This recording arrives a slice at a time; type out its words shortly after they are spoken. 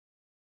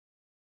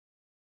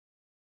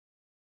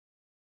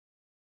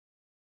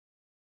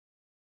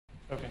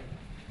Okay.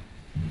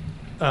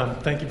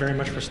 Thank you very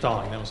much for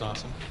stalling. That was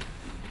awesome.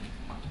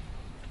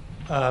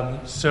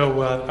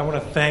 I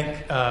want to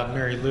thank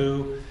Mary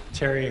Lou,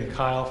 Terry, and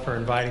Kyle for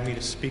inviting me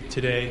to speak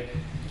today,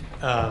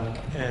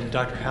 and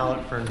Dr.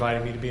 Hallett for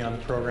inviting me to be on the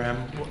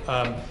program.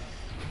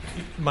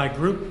 My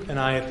group and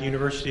I at the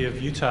University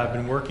of Utah have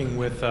been working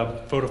with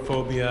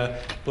photophobia,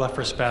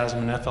 blepharospasm,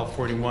 and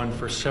FL-41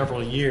 for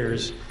several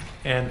years,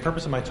 and the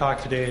purpose of my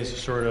talk today is to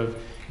sort of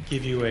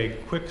give you a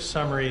quick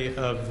summary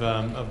of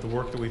the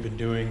work that we've been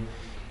doing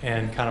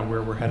and kind of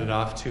where we're headed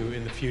off to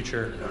in the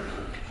future.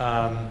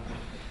 I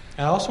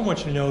also want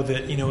you to know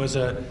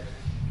that,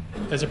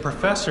 as a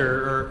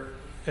professor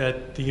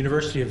at the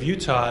University of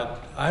Utah,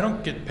 I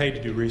don't get paid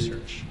to do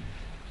research.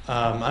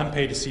 I'm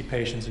paid to see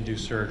patients and do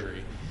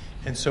surgery.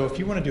 And so if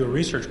you want to do a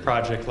research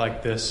project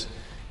like this,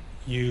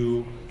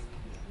 the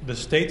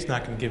state's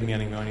not going to give me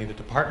any money, the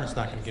department's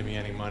not going to give me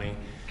any money.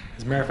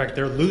 As a matter of fact,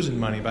 they're losing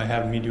money by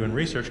having me doing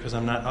research because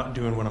I'm not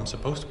doing what I'm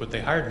supposed to, what they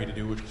hired me to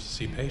do, which was to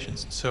see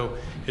patients. So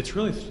it's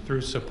really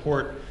through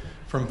support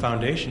from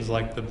foundations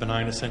like the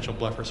Benign Essential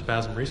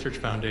Blepharospasm Research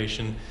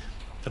Foundation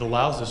that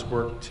allows this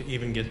work to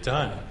even get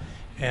done.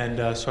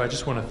 And so I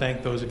just want to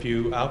thank those of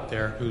you out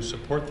there who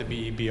support the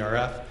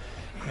BEBRF.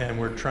 And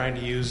we're trying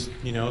to use,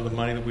 the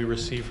money that we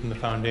receive from the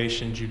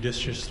foundation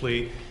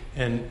judiciously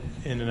and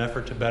in an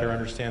effort to better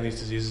understand these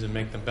diseases and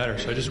make them better.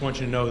 So I just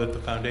want you to know that the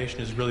foundation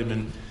has really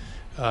been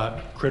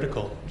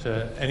critical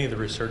to any of the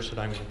research that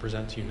I'm going to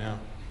present to you now.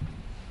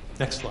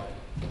 Next slide.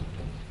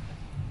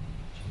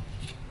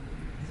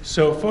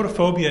 So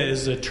photophobia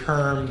is a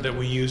term that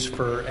we use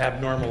for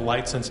abnormal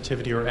light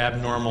sensitivity or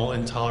abnormal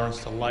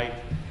intolerance to light.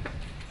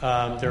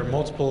 There are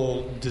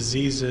multiple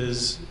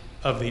diseases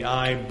of the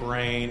eye,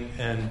 brain,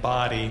 and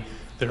body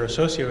that are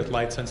associated with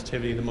light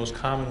sensitivity. The most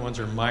common ones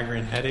are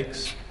migraine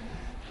headaches,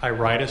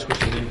 iritis,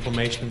 which is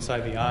inflammation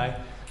inside the eye,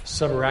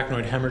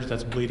 subarachnoid hemorrhage,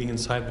 that's bleeding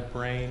inside the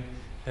brain,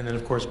 and then,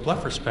 of course,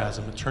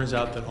 blepharospasm. It turns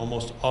out that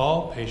almost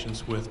all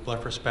patients with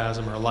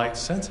blepharospasm are light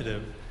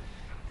sensitive,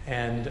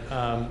 and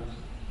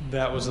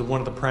that was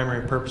one of the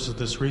primary purposes of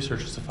this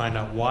research, is to find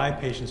out why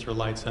patients are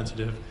light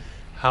sensitive,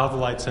 how the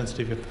light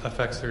sensitivity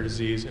affects their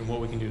disease, and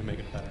what we can do to make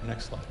it better.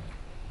 Next slide.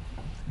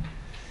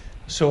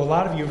 So a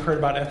lot of you have heard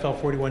about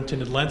FL-41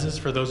 tinted lenses.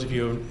 For those of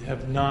you who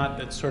have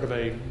not, it's sort of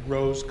a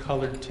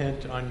rose-colored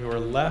tint on your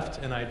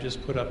left, and I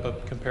just put up a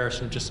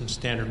comparison of just some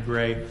standard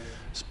gray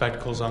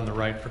spectacles on the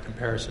right for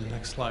comparison.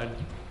 Next slide.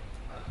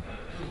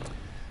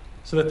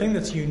 So the thing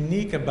that's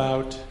unique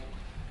about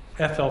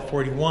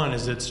FL-41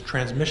 is its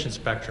transmission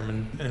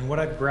spectrum, and what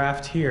I've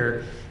graphed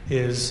here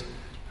is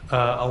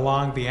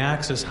along the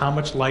axis how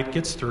much light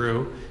gets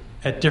through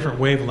at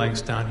different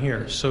wavelengths down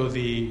here. So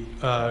the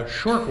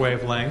short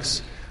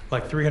wavelengths,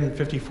 like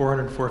 350,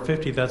 400,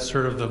 450, that's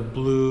sort of the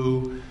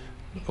blue,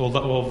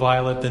 well,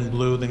 violet, then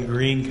blue, then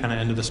green kind of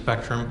end of the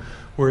spectrum,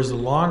 whereas the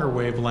longer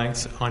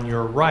wavelengths on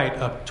your right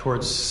up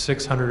towards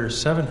 600 or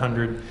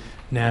 700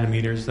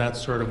 nanometers,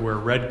 that's sort of where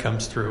red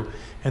comes through.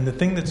 And the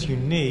thing that's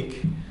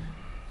unique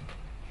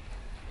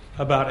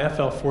about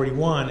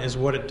FL-41 is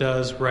what it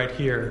does right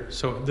here.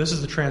 So this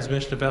is the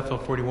transmission of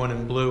FL-41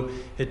 in blue.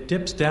 It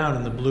dips down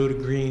in the blue to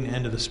green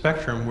end of the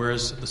spectrum,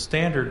 whereas the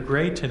standard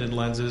gray tinted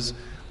lenses,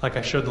 like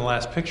I showed in the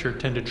last picture,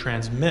 tend to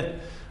transmit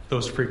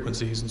those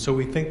frequencies. And so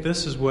we think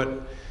this is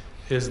what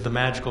is the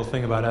magical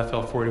thing about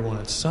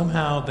FL-41. It's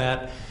somehow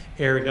that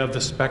area of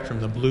the spectrum,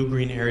 the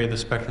blue-green area of the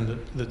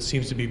spectrum, that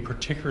seems to be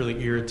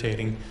particularly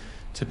irritating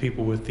to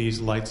people with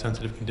these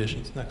light-sensitive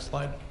conditions. Next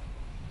slide.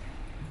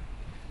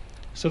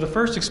 So the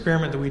first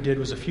experiment that we did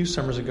was a few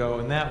summers ago,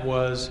 and that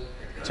was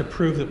to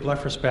prove that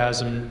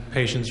blepharospasm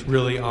patients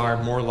really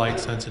are more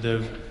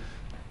light-sensitive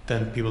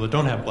than people that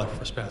don't have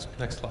blepharospasm.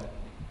 Next slide.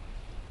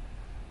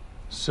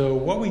 So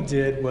what we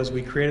did was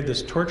we created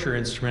this torture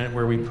instrument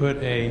where we put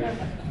a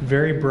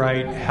very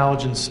bright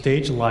halogen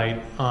stage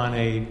light on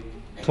a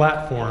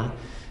platform,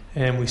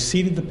 and we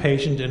seated the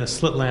patient in a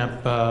slit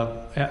lamp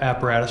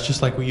apparatus,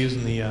 just like we use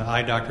in the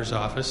eye doctor's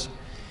office.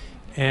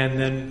 And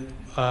then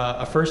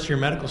a first-year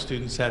medical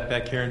student sat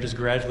back here and just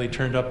gradually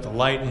turned up the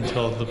light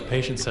until the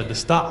patient said to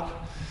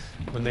stop.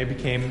 When they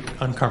became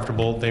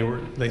uncomfortable,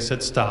 they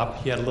said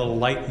stop. He had a little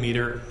light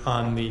meter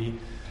on the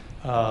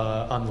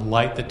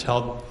light that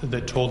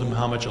told him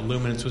how much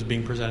illuminance was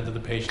being presented to the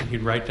patient.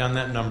 He'd write down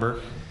that number,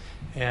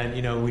 and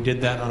we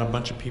did that on a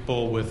bunch of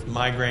people with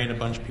migraine, a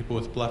bunch of people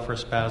with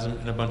blepharospasm,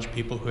 and a bunch of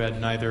people who had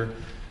neither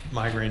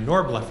migraine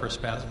nor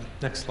blepharospasm.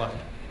 Next slide.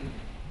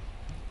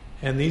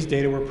 And these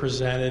data were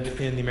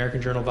presented in the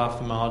American Journal of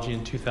Ophthalmology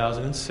in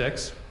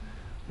 2006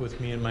 with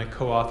me and my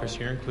co-authors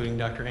here, including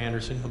Dr.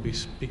 Anderson, who'll be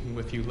speaking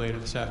with you later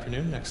this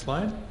afternoon. Next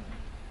slide.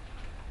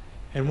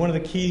 And one of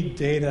the key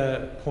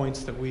data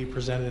points that we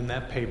presented in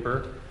that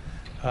paper,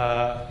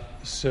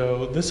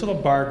 so this little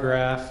bar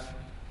graph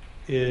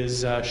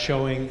is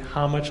showing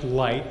how much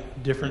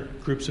light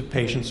different groups of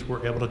patients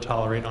were able to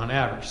tolerate on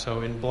average.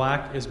 So in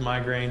black is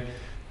migraine,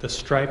 the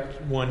striped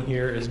one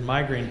here is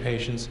migraine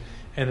patients,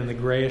 and then the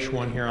grayish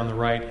one here on the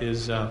right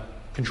is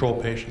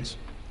control patients.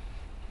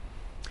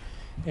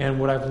 And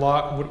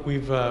what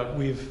we've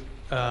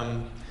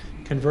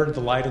converted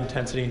the light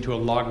intensity into a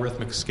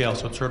logarithmic scale,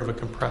 so it's sort of a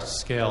compressed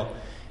scale.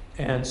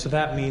 And so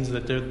that means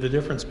that the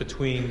difference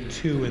between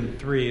 2 and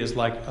 3 is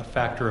like a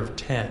factor of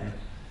 10.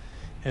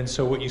 And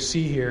so what you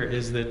see here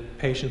is that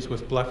patients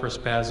with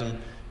blepharospasm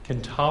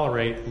can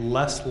tolerate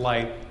less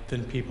light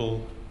than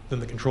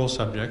the control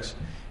subjects,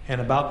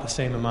 and about the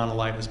same amount of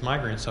light as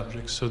migraine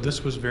subjects. So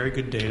this was very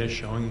good data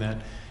showing that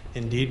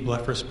indeed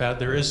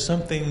there is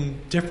something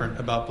different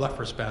about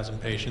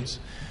blepharospasm patients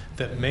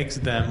that makes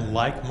them,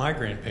 like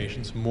migraine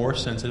patients, more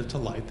sensitive to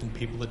light than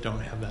people that don't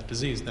have that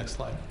disease. Next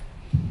slide.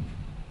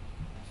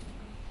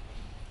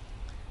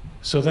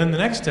 So then the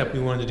next step we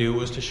wanted to do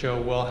was to show,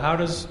 well, how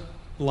does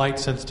light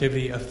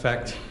sensitivity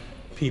affect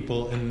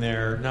people in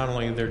not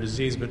only their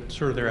disease, but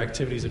sort of their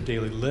activities of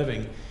daily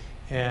living.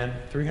 And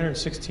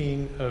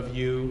 316 of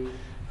you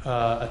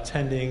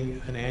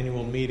attending an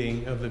annual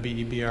meeting of the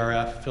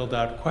BEBRF filled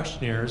out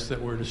questionnaires that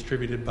were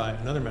distributed by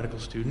another medical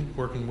student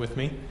working with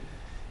me.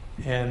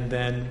 And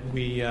then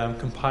we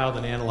compiled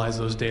and analyzed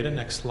those data.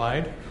 Next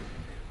slide.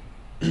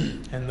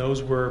 And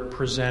those were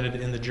presented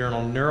in the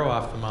journal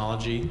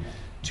Neuro-Ophthalmology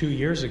 2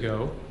 years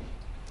ago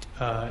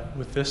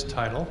with this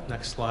title.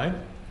 Next slide.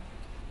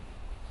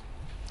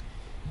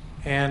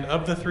 And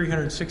of the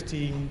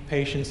 316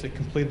 patients that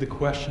completed the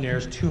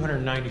questionnaires,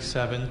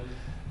 297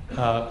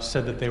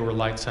 said that they were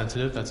light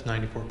sensitive. That's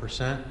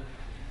 94%.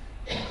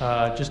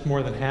 Just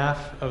more than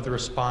half of the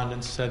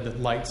respondents said that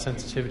light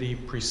sensitivity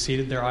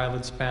preceded their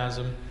eyelid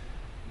spasm.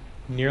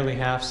 Nearly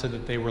half said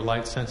that they were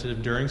light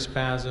sensitive during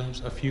spasms.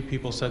 A few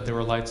people said they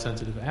were light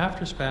sensitive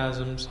after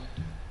spasms.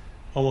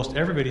 Almost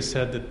everybody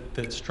said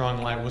that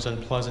strong light was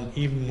unpleasant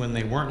even when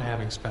they weren't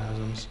having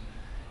spasms.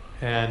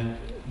 And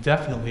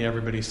definitely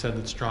everybody said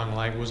that strong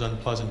light was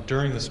unpleasant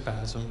during the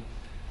spasm.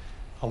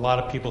 A lot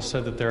of people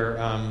said that their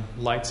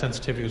light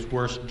sensitivity was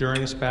worse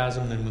during a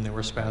spasm than when they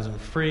were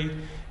spasm-free.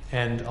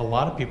 And a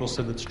lot of people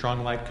said that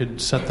strong light could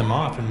set them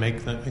off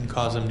and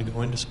cause them to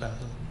go into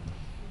spasm.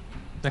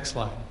 Next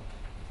slide.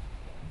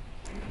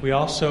 We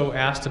also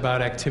asked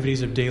about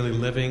activities of daily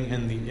living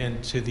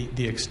and to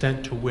the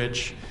extent to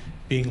which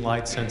being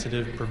light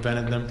sensitive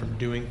prevented them from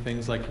doing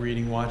things like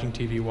reading, watching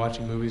TV,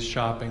 watching movies,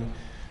 shopping,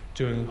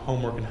 doing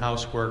homework and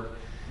housework.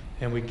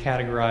 And we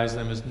categorize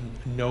them as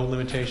no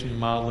limitation,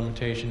 mild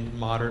limitation,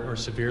 moderate or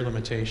severe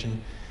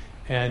limitation.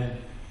 And,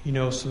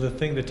 so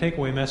the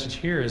takeaway message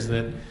here is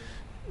that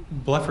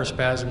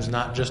blepharospasm is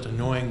not just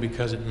annoying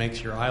because it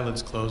makes your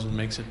eyelids close and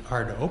makes it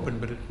hard to open,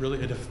 but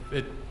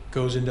it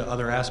goes into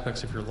other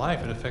aspects of your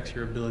life. It affects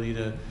your ability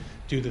to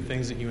do the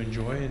things that you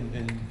enjoy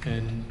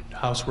and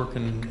housework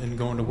and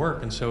going to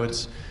work. And so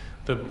it's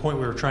the point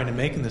we were trying to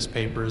make in this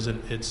paper is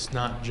that it's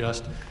not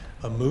just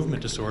a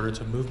movement disorder.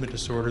 It's a movement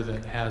disorder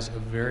that has a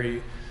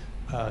very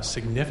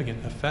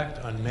significant effect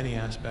on many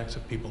aspects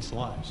of people's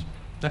lives.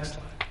 Next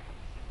slide.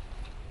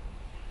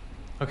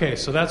 Okay,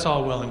 so that's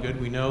all well and good.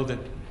 We know that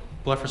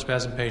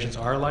blepharospasm patients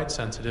are light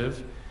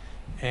sensitive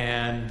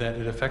and that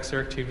it affects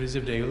their activities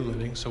of daily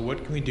living. So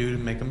what can we do to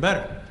make them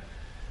better?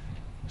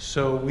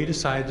 So we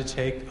decided to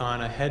take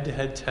on a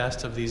head-to-head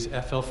test of these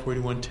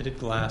FL-41 tinted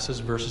glasses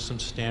versus some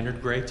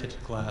standard gray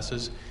tinted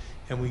glasses.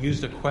 And we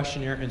used a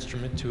questionnaire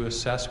instrument to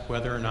assess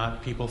whether or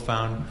not people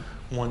found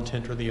one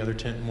tint or the other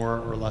tint more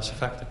or less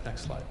effective.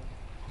 Next slide.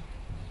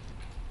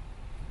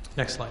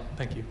 Next slide.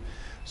 Thank you.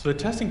 So the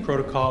testing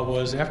protocol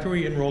was after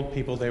we enrolled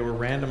people, they were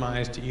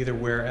randomized to either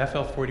wear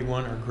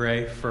FL-41 or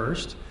gray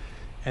first,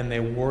 and they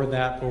wore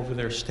that over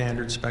their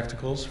standard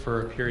spectacles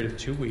for a period of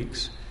 2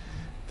 weeks.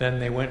 Then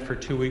they went for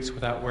 2 weeks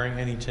without wearing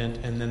any tint,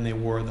 and then they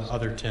wore the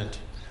other tint.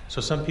 So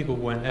some people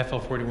went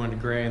FL-41 to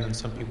gray, and then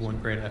some people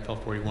went gray to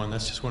FL-41.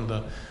 That's just one of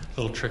the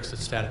little tricks that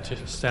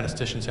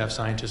statisticians have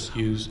scientists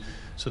use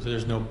so that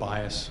there's no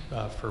bias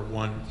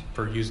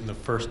for using the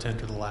first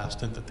tint or the last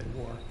tint that they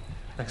wore.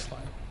 Next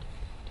slide.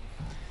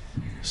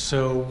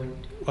 So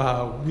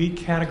we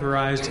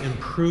categorized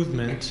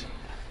improvement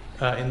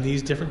in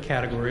these different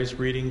categories: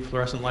 reading,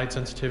 fluorescent light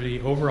sensitivity,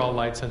 overall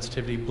light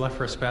sensitivity,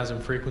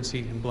 blepharospasm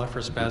frequency, and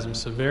blepharospasm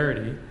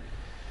severity.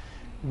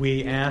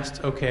 We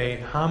asked, okay,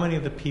 how many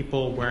of the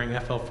people wearing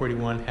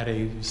FL-41 had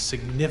a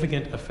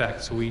significant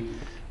effect? So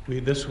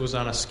this was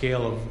on a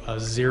scale of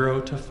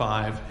 0 to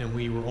 5, and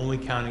we were only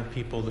counting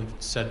people that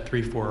said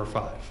 3, 4, or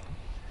 5.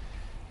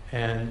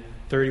 And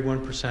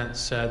 31%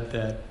 said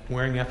that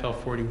wearing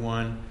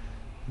FL-41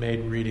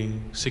 made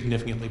reading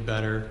significantly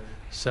better.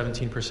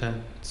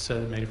 17%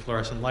 said it made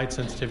fluorescent light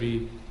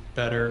sensitivity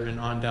better, and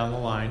on down the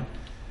line.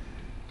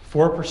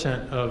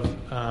 4%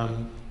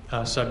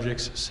 of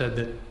subjects said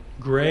that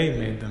gray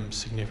made them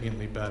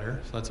significantly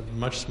better, so that's a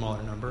much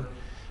smaller number.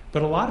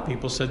 But a lot of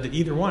people said that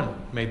either one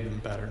made them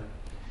better.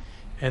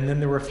 And then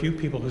there were a few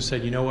people who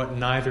said, you know what,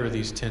 neither of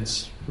these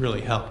tints really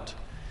helped.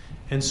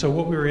 And so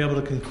what we were able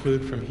to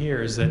conclude from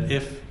here is that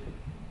if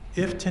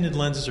tinted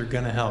lenses are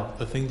going to help,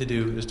 the thing to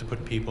do is to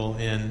put people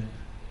in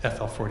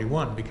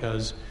FL-41,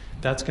 because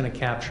that's going to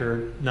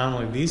capture not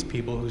only these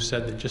people who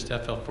said that just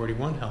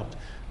FL-41 helped,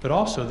 but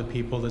also the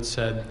people that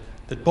said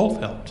that both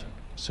helped.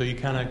 So you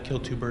kind of kill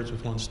two birds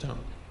with one stone.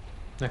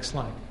 Next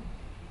slide.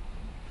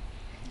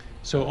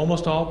 So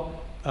almost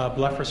all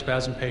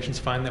blepharospasm patients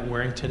find that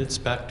wearing tinted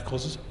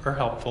spectacles are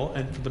helpful,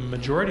 and for the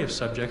majority of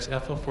subjects,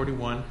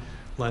 FL-41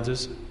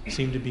 lenses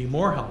seem to be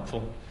more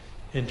helpful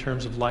in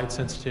terms of light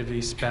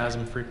sensitivity,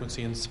 spasm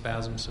frequency, and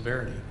spasm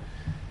severity.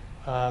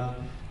 Now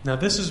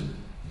this is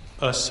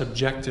a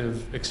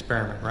subjective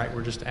experiment, right?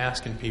 We're just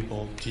asking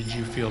people, did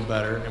you feel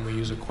better? And we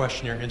use a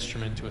questionnaire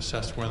instrument to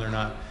assess whether or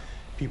not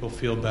people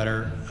feel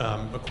better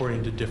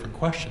according to different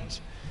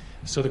questions.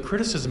 So the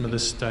criticism of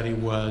this study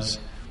was,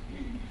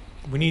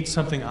 we need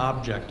something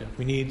objective.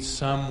 We need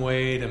some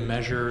way to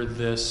measure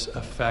this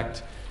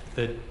effect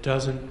that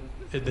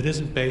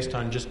isn't based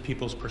on just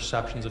people's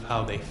perceptions of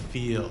how they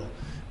feel,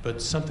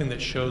 but something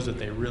that shows that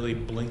they really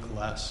blink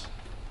less.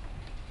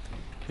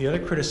 The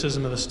other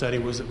criticism of the study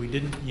was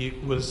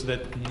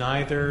that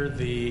neither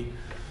the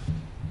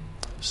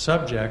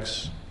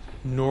subjects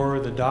nor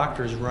the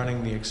doctors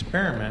running the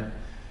experiment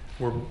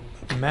were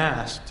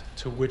masked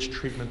to which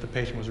treatment the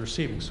patient was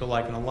receiving. So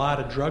like in a lot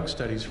of drug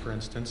studies, for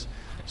instance,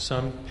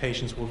 some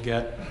patients will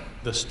get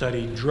the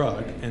study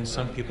drug and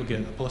some people get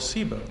a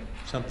placebo,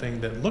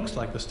 something that looks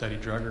like the study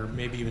drug or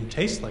maybe even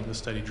tastes like the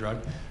study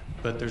drug,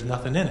 but there's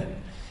nothing in it.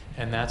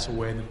 And that's a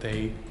way that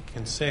they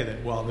can say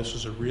that, well, this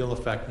was a real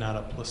effect, not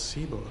a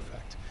placebo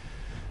effect.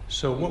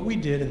 So what we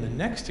did in the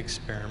next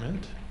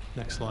experiment,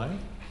 next slide,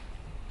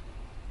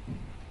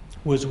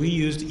 was we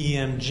used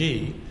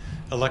Emg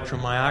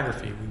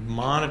Electromyography. We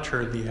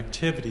monitored the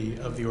activity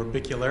of the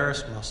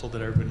orbicularis muscle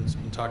that everybody's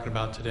been talking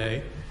about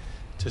today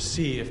to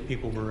see if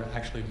people were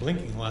actually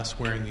blinking less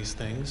wearing these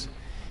things.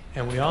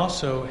 And we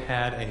also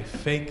had a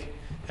fake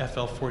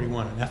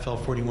FL-41, an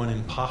FL-41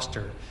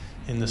 imposter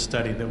in the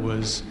study that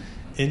was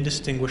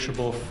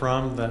indistinguishable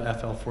from the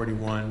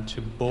FL-41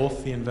 to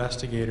both the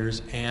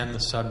investigators and the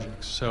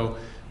subjects. So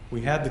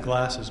we had the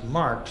glasses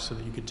marked so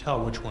that you could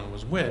tell which one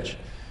was which,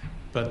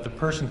 but the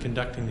person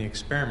conducting the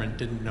experiment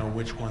didn't know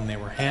which one they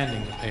were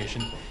handing the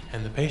patient,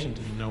 and the patient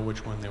didn't know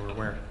which one they were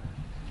wearing.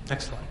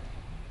 Next slide.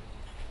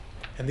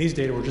 And these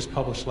data were just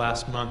published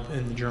last month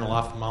in the journal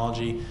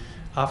Ophthalmology.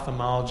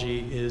 Ophthalmology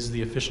is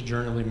the official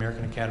journal of the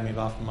American Academy of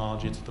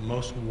Ophthalmology. It's the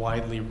most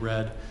widely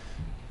read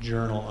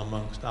journal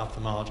amongst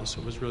ophthalmologists. So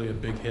it was really a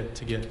big hit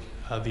to get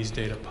these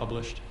data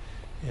published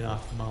in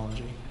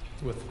ophthalmology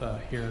with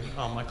here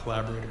all my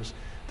collaborators.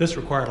 This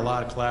required a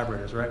lot of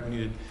collaborators, right? We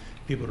needed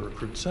people to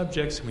recruit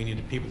subjects, and we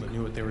needed people that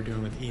knew what they were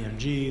doing with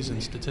EMGs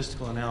and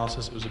statistical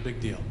analysis. It was a big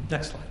deal.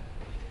 Next slide.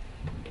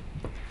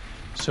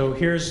 So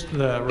here's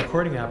the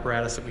recording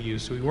apparatus that we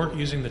used. So we weren't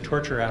using the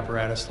torture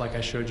apparatus like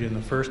I showed you in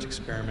the first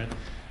experiment.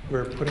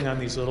 We're putting on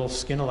these little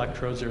skin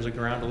electrodes. There's a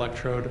ground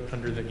electrode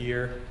under the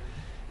ear,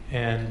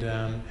 and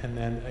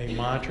then a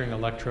monitoring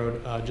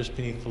electrode just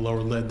beneath the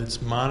lower lid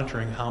that's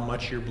monitoring how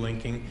much you're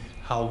blinking,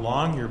 how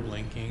long you're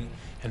blinking,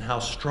 and how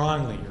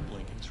strongly you're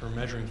blinking. So we're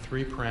measuring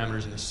 3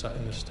 parameters in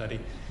this study.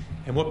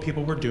 And what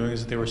people were doing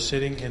is that they were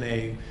sitting in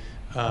it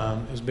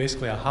was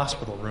basically a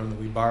hospital room that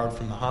we borrowed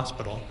from the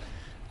hospital,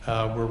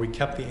 where we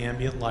kept the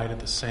ambient light at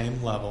the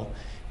same level,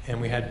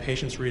 and we had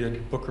patients read a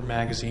book or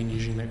magazine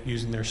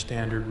using their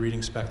standard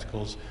reading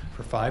spectacles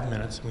for 5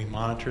 minutes, and we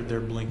monitored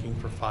their blinking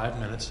for 5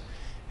 minutes.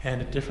 And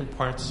at different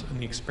parts in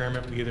the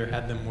experiment, we either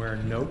had them wear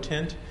no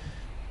tint,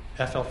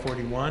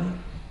 FL-41,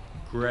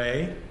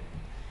 gray,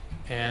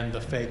 and the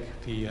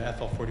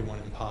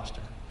FL-41 imposter.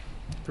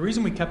 The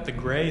reason we kept the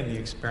gray in the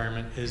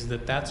experiment is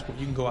that that's what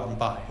you can go out and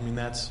buy. I mean,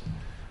 that's,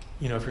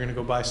 if you're going to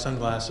go buy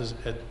sunglasses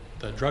at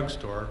the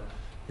drugstore,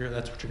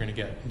 that's what you're going to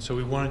get. And so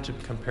we wanted to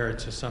compare it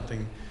to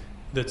something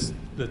that's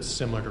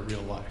similar to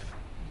real life.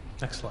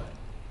 Next slide.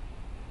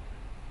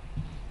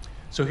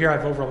 So here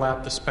I've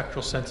overlapped the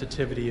spectral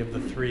sensitivity of the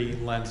 3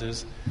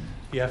 lenses,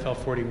 the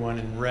FL-41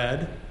 in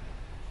red,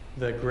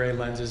 the gray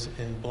lenses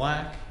in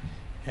black,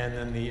 and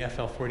then the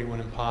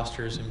FL-41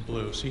 imposters in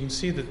blue. So you can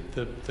see that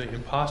the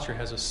imposter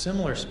has a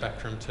similar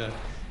spectrum to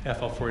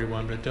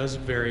FL-41, but it does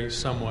vary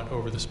somewhat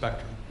over the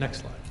spectrum. Next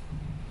slide.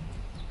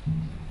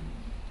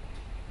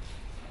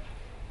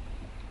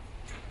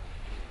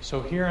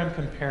 So here I'm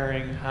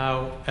comparing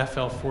how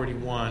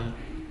FL-41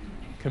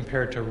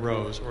 compared to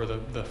ROSE, or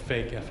the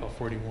fake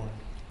FL-41.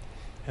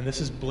 And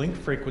this is blink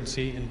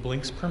frequency in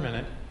blinks per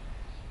minute.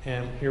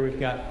 And here we've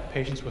got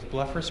patients with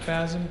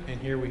blepharospasm,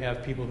 and here we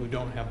have people who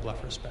don't have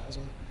blepharospasm.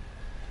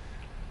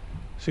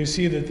 So you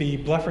see that the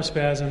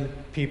blepharospasm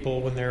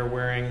people, when they're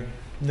wearing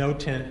no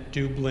tint,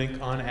 do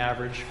blink on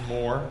average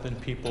more than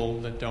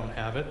people that don't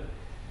have it.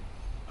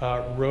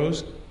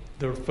 ROSE,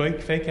 the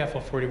fake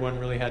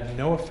FL-41 really had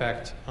no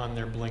effect on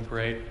their blink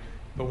rate,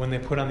 but when they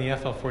put on the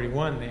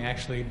FL-41, they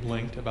actually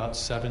blinked about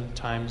 7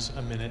 times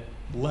a minute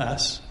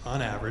less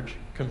on average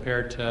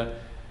compared to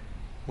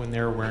when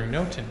they were wearing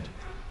no tint.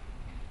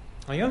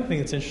 Now, the other thing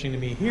that's interesting to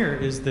me here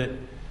is that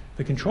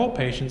the control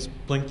patients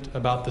blinked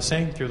about the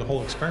same through the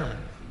whole experiment.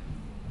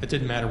 It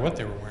didn't matter what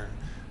they were wearing.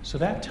 So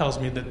that tells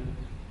me that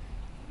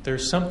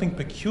there's something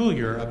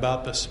peculiar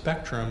about the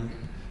spectrum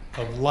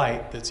of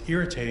light that's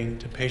irritating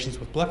to patients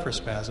with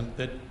blepharospasm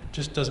that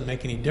just doesn't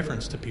make any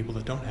difference to people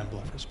that don't have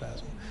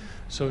blepharospasm.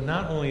 So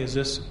not only is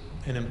this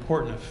an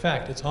important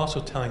effect, it's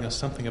also telling us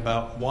something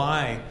about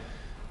why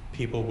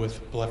people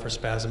with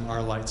blepharospasm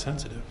are light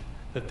sensitive,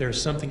 that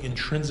there's something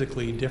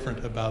intrinsically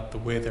different about the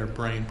way their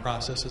brain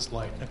processes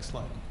light. Next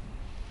slide.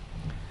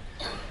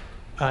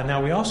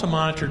 Now, we also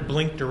monitored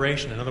blink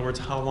duration, in other words,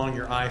 how long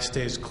your eye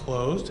stays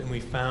closed, and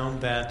we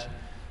found that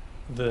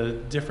the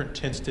different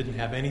tints didn't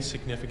have any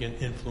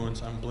significant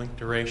influence on blink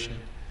duration.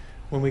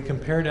 When we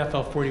compared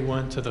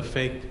FL-41 to the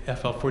fake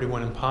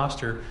FL-41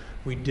 imposter,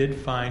 we did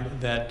find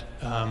that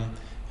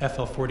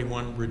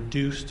FL-41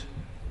 reduced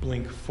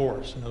blink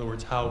force. In other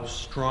words, how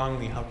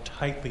strongly, how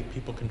tightly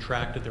people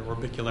contracted their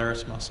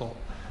orbicularis muscle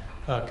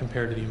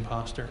compared to the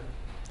imposter.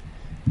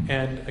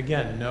 And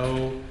again,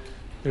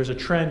 there's a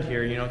trend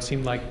here. It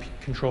seemed like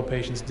control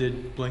patients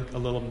did blink a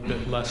little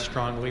bit less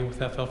strongly with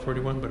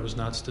FL-41, but it was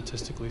not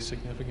statistically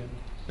significant.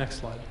 Next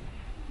slide.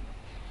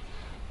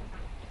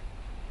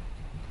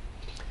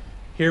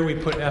 Here we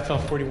put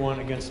FL-41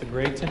 against the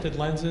gray tinted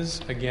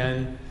lenses.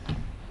 Again,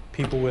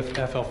 people with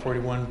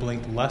FL-41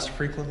 blinked less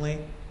frequently,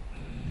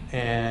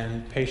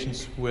 and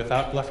patients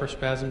without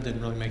blepharospasm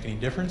didn't really make any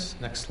difference.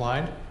 Next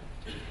slide.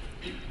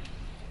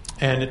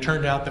 And it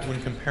turned out that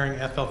when comparing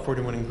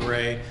FL-41 in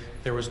gray,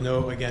 there was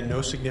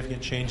no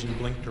significant change in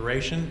blink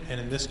duration, and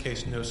in this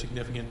case, no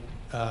significant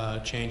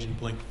change in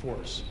blink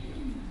force.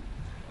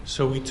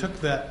 So we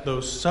took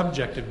those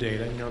subjective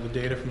data, the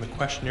data from the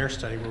questionnaire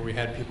study where we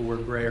had people wear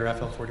gray or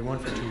FL-41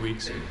 for 2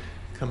 weeks,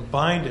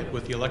 combined it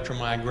with the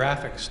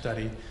electromyographic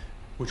study,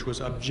 which was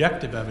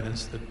objective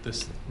evidence that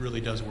this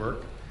really does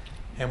work,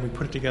 and we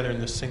put it together in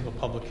this single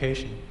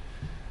publication.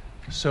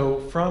 So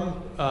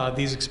from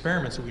these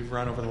experiments that we've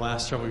run over the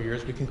last several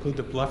years, we conclude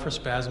that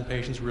blepharospasm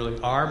patients really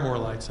are more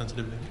light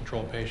sensitive than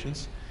control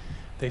patients.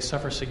 They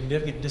suffer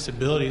significant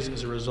disabilities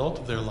as a result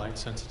of their light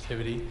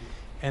sensitivity,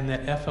 and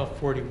that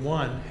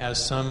FL-41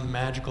 has some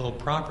magical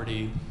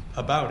property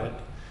about it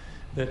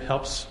that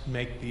helps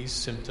make these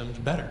symptoms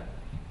better.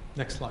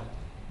 Next slide.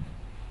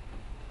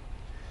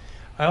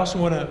 I also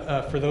want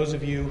to, for those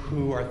of you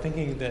who are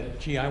thinking that,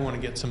 gee, I want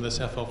to get some of this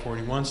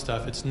FL-41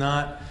 stuff, it's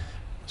not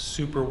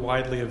super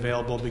widely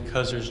available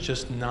because there's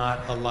just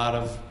not a lot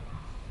of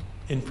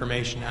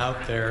information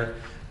out there,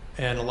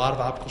 and a lot of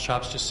optical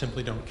shops just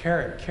simply don't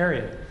carry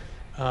it.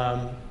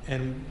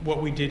 And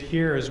what we did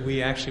here is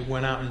we actually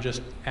went out and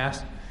just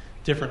asked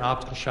different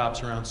optical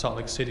shops around Salt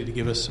Lake City to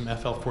give us some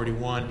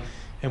FL-41,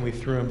 and we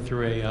threw them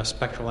through a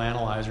spectral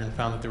analyzer and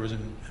found that there was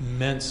an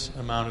immense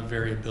amount of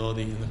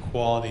variability in the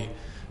quality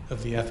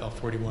of the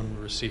FL-41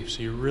 we received.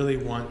 So you really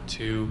want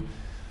to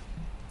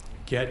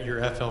get your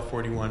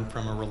FL-41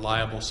 from a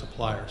reliable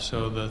supplier.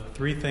 So the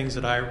three things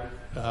that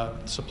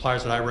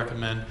suppliers that I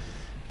recommend,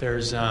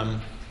 there's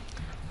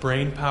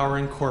Brain Power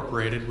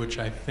Incorporated, which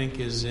I think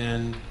is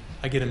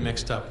I get them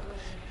mixed up.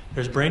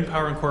 There's Brain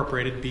Power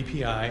Incorporated,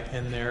 BPI,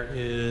 and there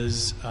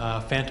is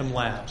Phantom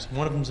Labs.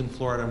 One of them's in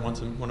Florida and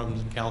one of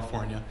them's in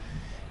California.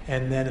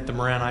 And then at the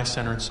Moran Eye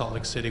Center in Salt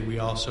Lake City, we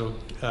also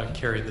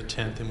carry the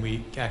tint, and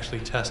we actually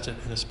test it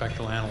in a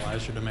spectral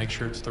analyzer to make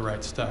sure it's the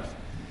right stuff.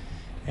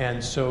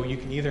 And so you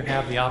can either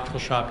have the optical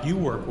shop you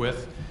work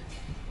with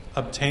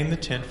obtain the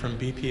tint from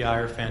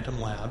BPI or Phantom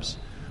Labs,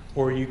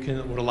 or you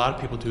can, what a lot of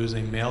people do is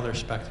they mail their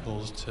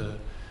spectacles to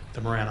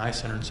the Moran Eye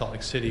Center in Salt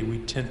Lake City. We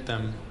tint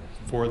them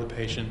for the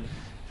patient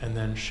and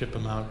then ship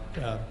them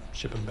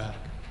back.